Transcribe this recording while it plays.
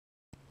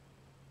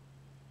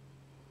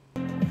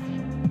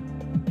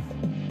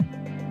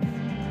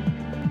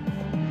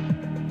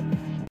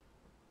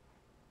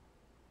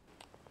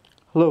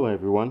Hello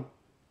everyone,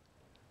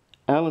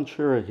 Alan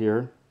Shura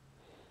here,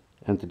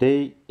 and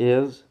today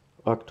is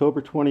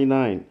October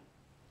 29,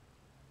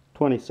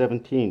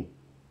 2017.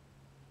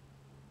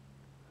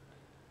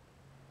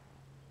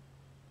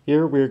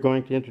 Here we are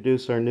going to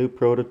introduce our new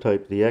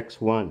prototype, the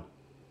X1.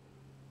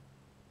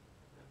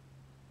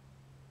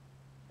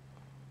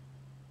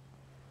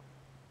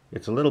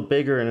 It's a little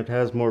bigger and it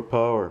has more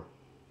power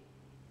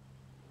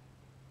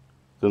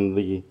than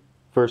the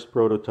first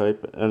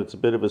prototype, and it's a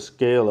bit of a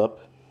scale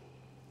up.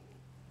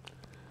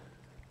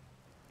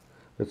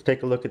 Let's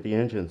take a look at the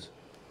engines.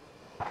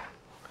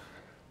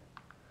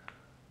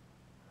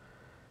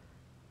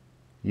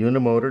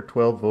 Unimotor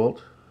 12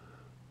 volt.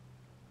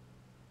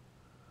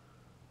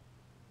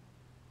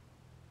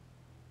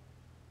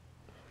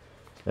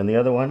 And the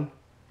other one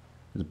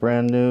is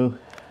brand new,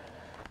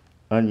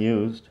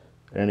 unused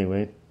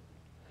anyway.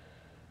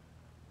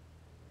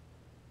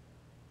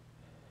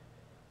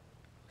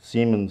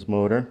 Siemens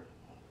motor.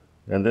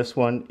 And this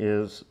one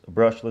is a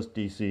brushless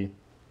DC,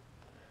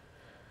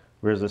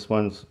 whereas this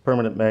one's a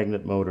permanent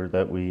magnet motor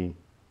that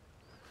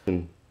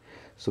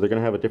so they're going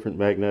to have a different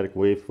magnetic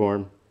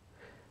waveform.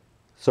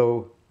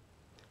 So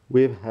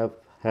we have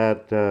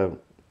had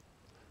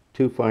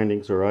two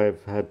findings, or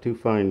I've had two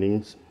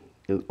findings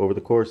over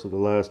the course of the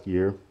last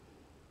year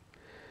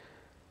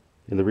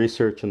in the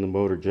research in the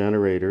motor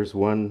generators.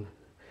 One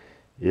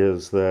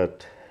is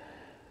that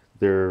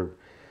there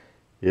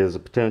is a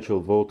potential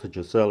voltage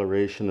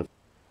acceleration.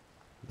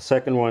 The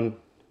second one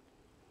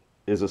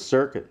is a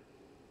circuit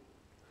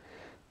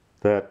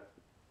that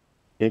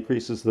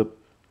increases the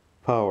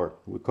power.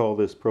 We call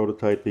this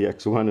prototype the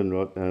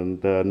X1,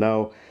 and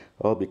now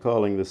I'll be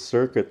calling this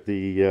circuit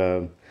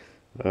the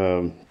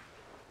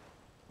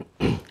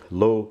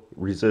low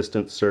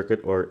resistance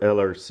circuit, or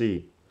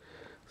LRC.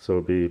 So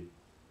it'll be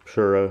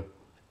Shura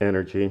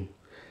Energy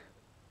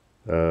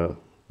low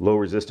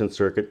resistance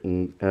circuit,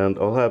 and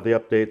I'll have the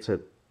updates at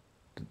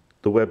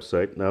the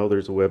website. Now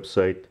there's a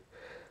website,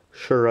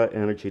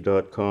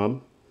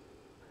 shuraenergy.com,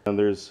 and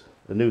there's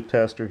a new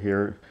tester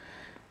here.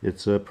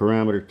 It's a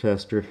parameter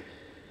tester,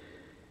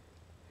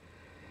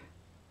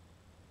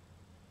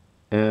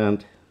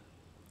 and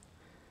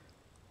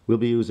we'll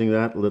be using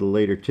that a little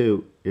later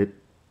too. It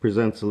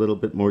presents a little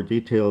bit more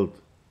detailed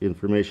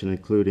information,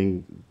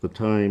 including the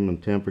time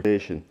and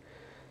temperature.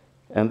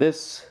 And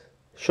this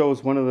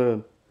shows one of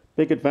the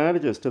big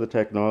advantages to the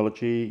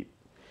technology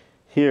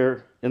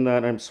here, in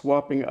that I'm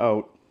swapping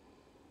out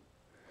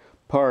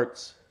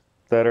parts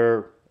that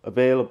are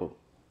available.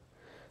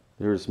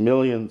 There's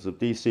millions of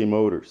DC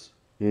motors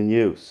in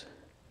use,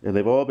 and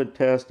they've all been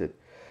tested.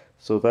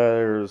 So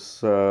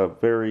there's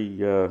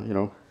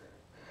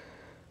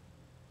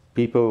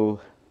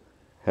people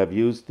have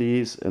used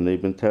these and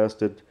they've been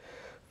tested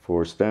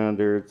for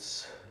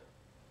standards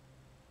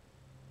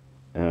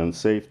and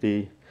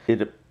safety.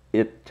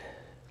 It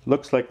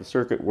looks like the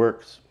circuit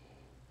works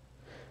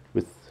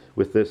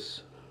with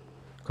this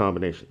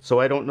combination.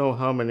 So I don't know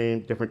how many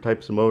different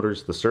types of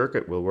motors the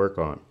circuit will work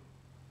on.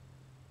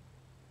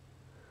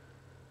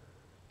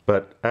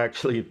 But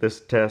actually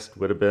this test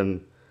would have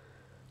been,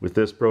 with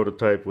this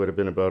prototype, would have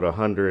been about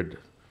 100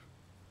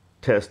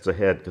 tests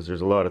ahead, because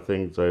there's a lot of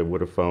things I would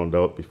have found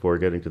out before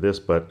getting to this.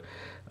 But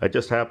I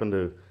just happened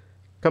to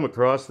come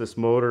across this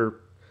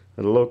motor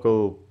at a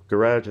local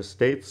garage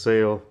estate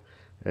sale,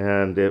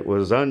 and it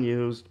was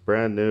unused,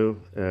 brand new,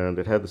 and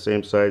it had the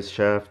same size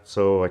shaft.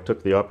 So I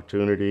took the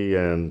opportunity,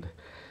 and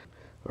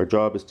our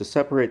job is to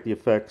separate the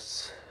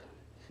effects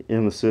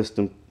in the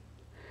system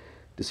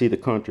to see the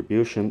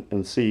contribution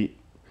and see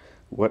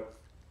what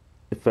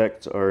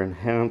effects are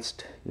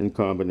enhanced in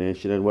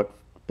combination and what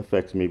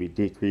effects may be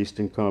decreased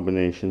in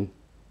combination.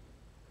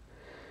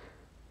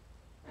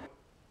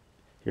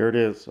 Here it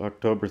is,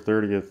 October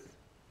 30th,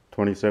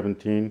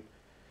 2017,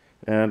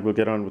 and we'll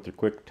get on with the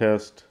quick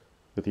test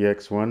with the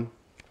X1.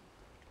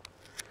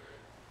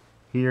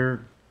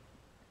 Here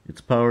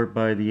it's powered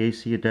by the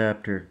AC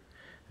adapter,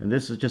 and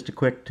this is just a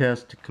quick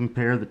test to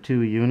compare the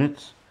two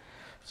units.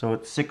 So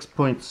it's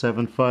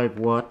 6.75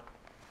 watt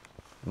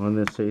on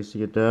this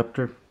AC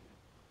adapter.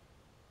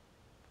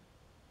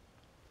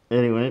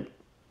 Anyway,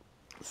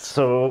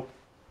 so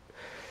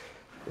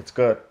it's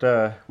got,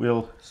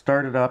 we'll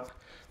start it up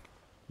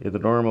in the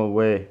normal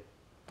way.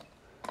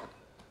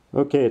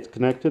 Okay, it's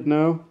connected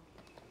now.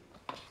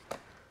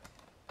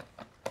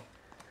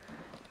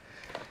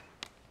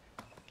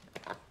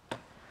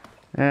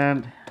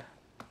 And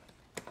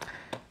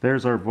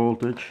there's our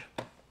voltage.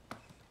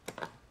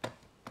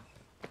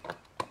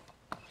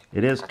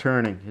 It is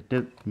turning. It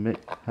did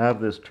have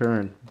this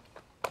turn.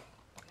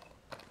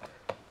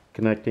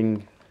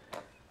 Connecting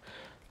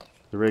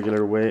the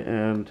regular way,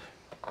 and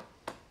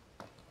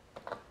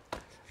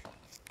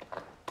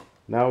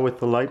now with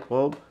the light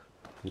bulb,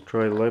 we'll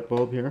try the light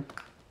bulb here.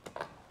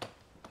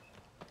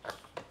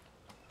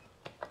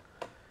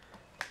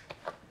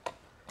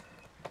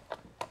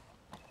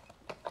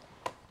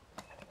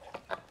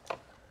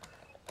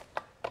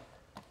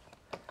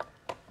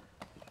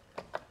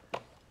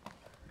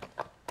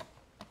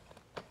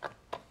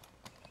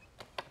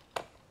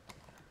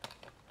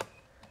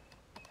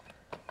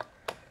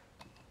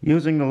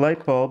 Using the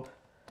light bulb,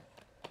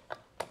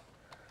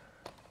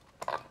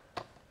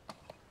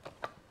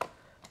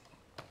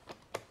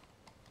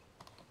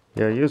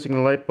 using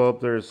the light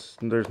bulb, there's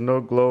no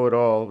glow at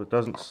all. It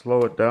doesn't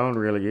slow it down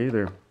really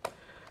either.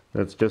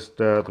 It's just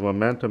the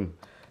momentum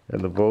and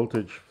the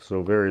voltage,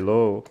 so very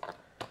low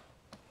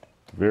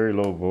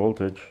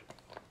voltage.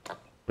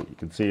 But you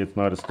can see it's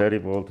not a steady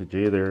voltage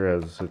either,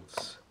 as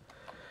it's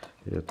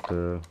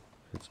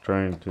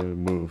trying to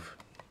move,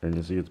 and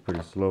you see it's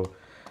pretty slow.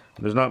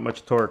 There's not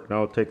much torque.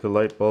 Now I'll take the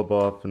light bulb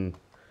off, and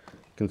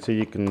you can see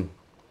you can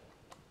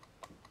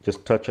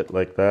just touch it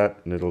like that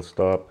and it'll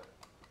stop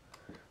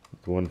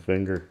with one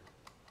finger.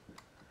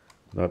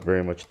 Not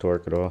very much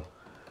torque at all.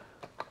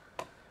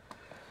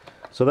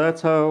 So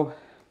that's how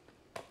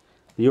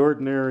the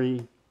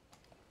ordinary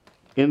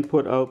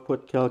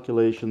input-output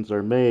calculations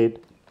are made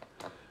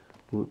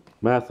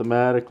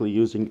mathematically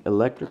using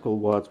electrical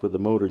watts with a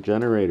motor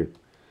generator.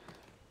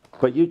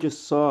 But you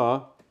just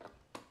saw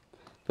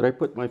that I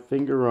put my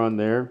finger on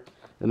there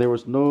and there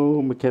was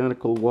no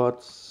mechanical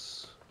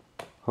watts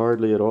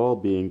hardly at all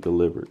being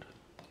delivered.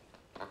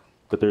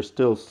 But there's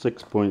still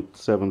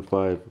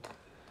 6.75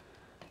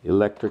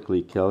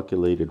 electrically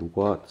calculated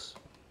watts.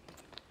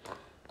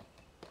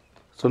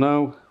 So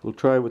now we'll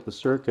try with the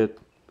circuit.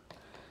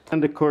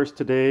 And of course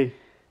today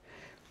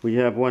we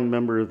have one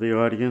member of the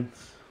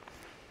audience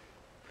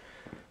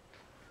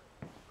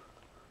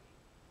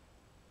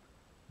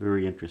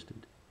very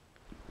interested.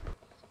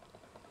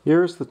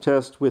 Here's the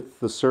test with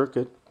the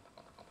circuit,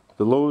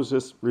 the low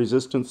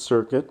resistance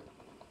circuit,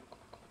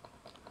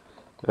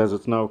 as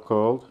it's now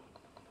called.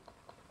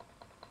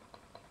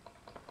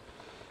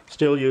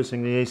 Still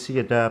using the AC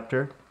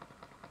adapter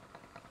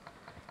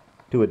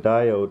to a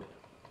diode,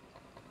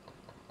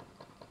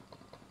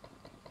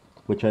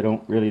 which I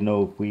don't really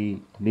know if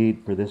we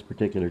need for this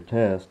particular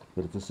test,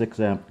 but it's a 6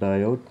 amp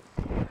diode.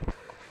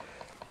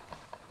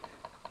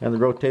 And the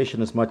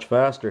rotation is much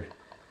faster.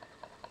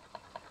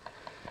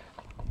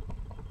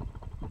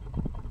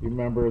 You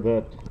remember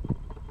that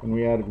when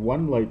we added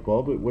one light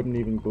bulb, it wouldn't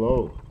even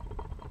glow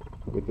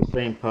with the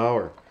same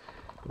power.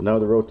 And now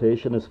the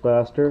rotation is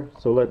faster,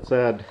 so let's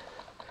add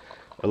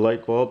a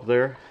light bulb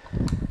there.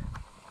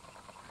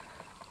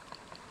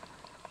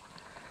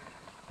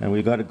 And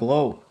we got a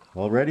glow.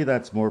 Already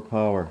that's more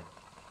power,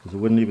 because it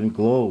wouldn't even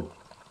glow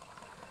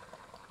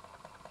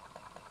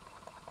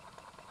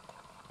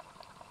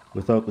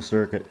without the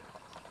circuit.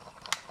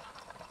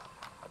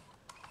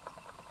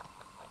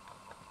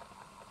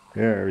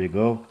 There you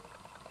go.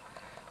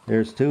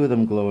 There's 2 of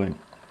them glowing.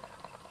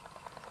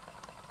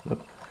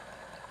 Look.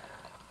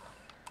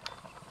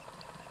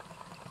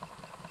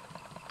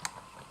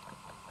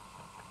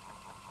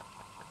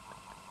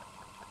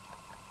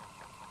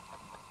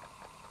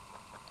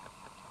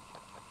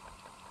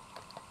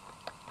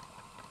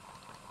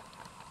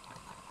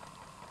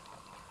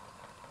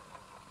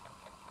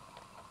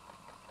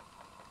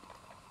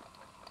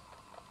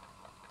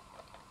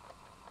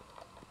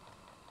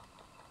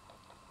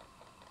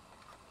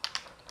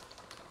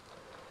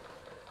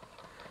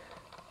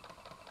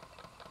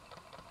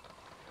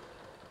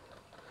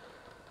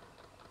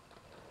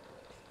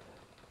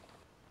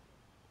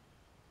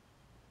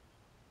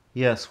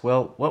 Yes,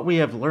 well, what we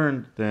have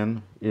learned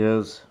then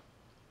is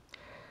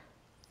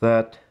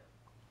that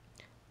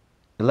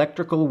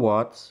electrical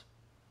watts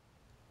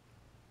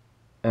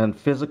and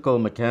physical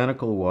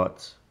mechanical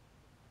watts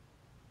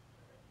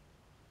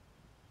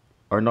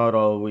are not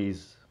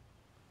always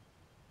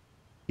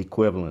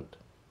equivalent.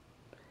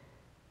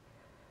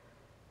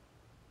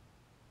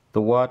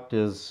 The watt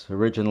is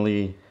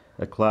originally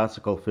a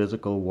classical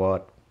physical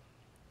watt,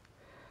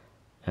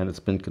 and it's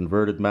been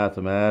converted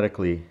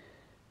mathematically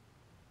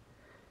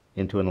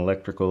into an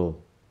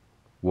electrical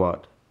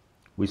watt.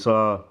 We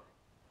saw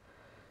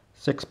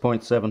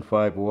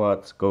 6.75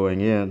 watts going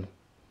in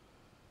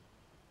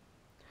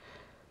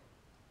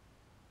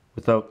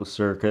without the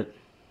circuit.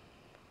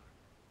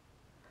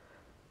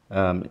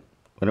 When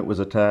it was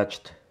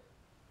attached,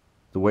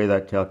 the way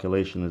that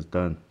calculation is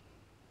done.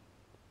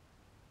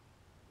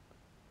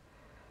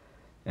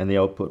 And the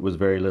output was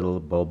very little,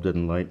 the bulb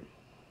didn't light.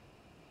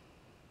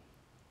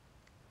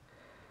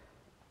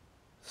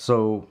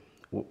 So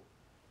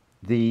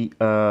the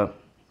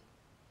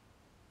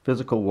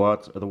physical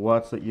watts are the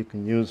watts that you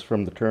can use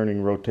from the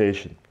turning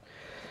rotation,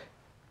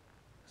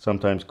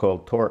 sometimes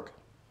called torque.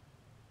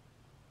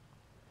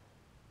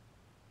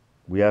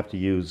 We have to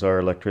use our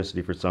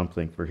electricity for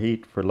something, for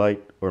heat, for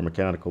light, or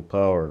mechanical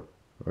power,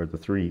 are the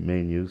 3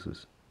 main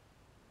uses.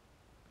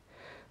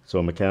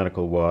 So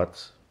mechanical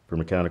watts for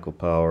mechanical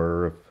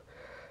power,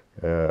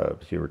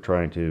 if you were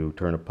trying to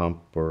turn a pump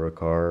or a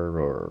car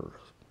or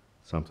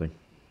something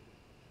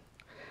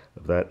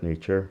of that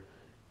nature,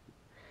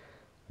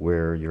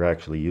 where you're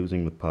actually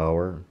using the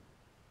power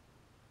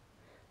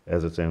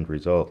as its end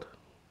result.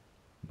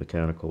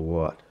 Mechanical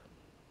watt.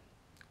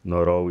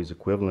 Not always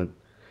equivalent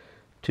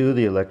to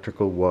the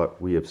electrical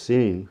watt we have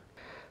seen,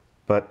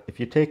 but if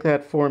you take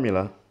that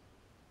formula,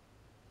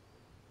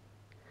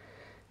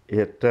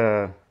 it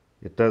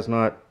does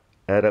not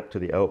add up to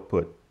the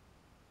output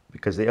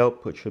because the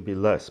output should be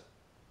less.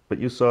 But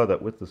you saw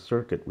that with the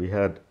circuit we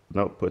had an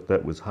output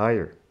that was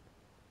higher.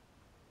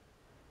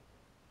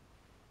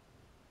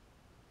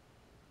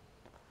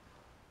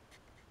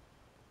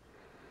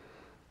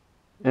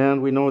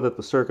 And we know that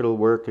the circuit will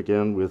work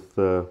again with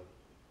the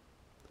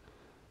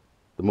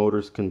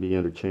motors can be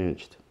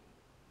interchanged.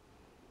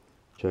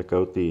 Check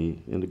out the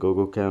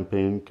Indiegogo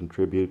campaign,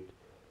 contribute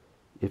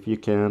if you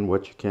can,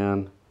 what you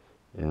can,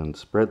 and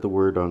spread the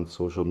word on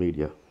social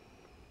media.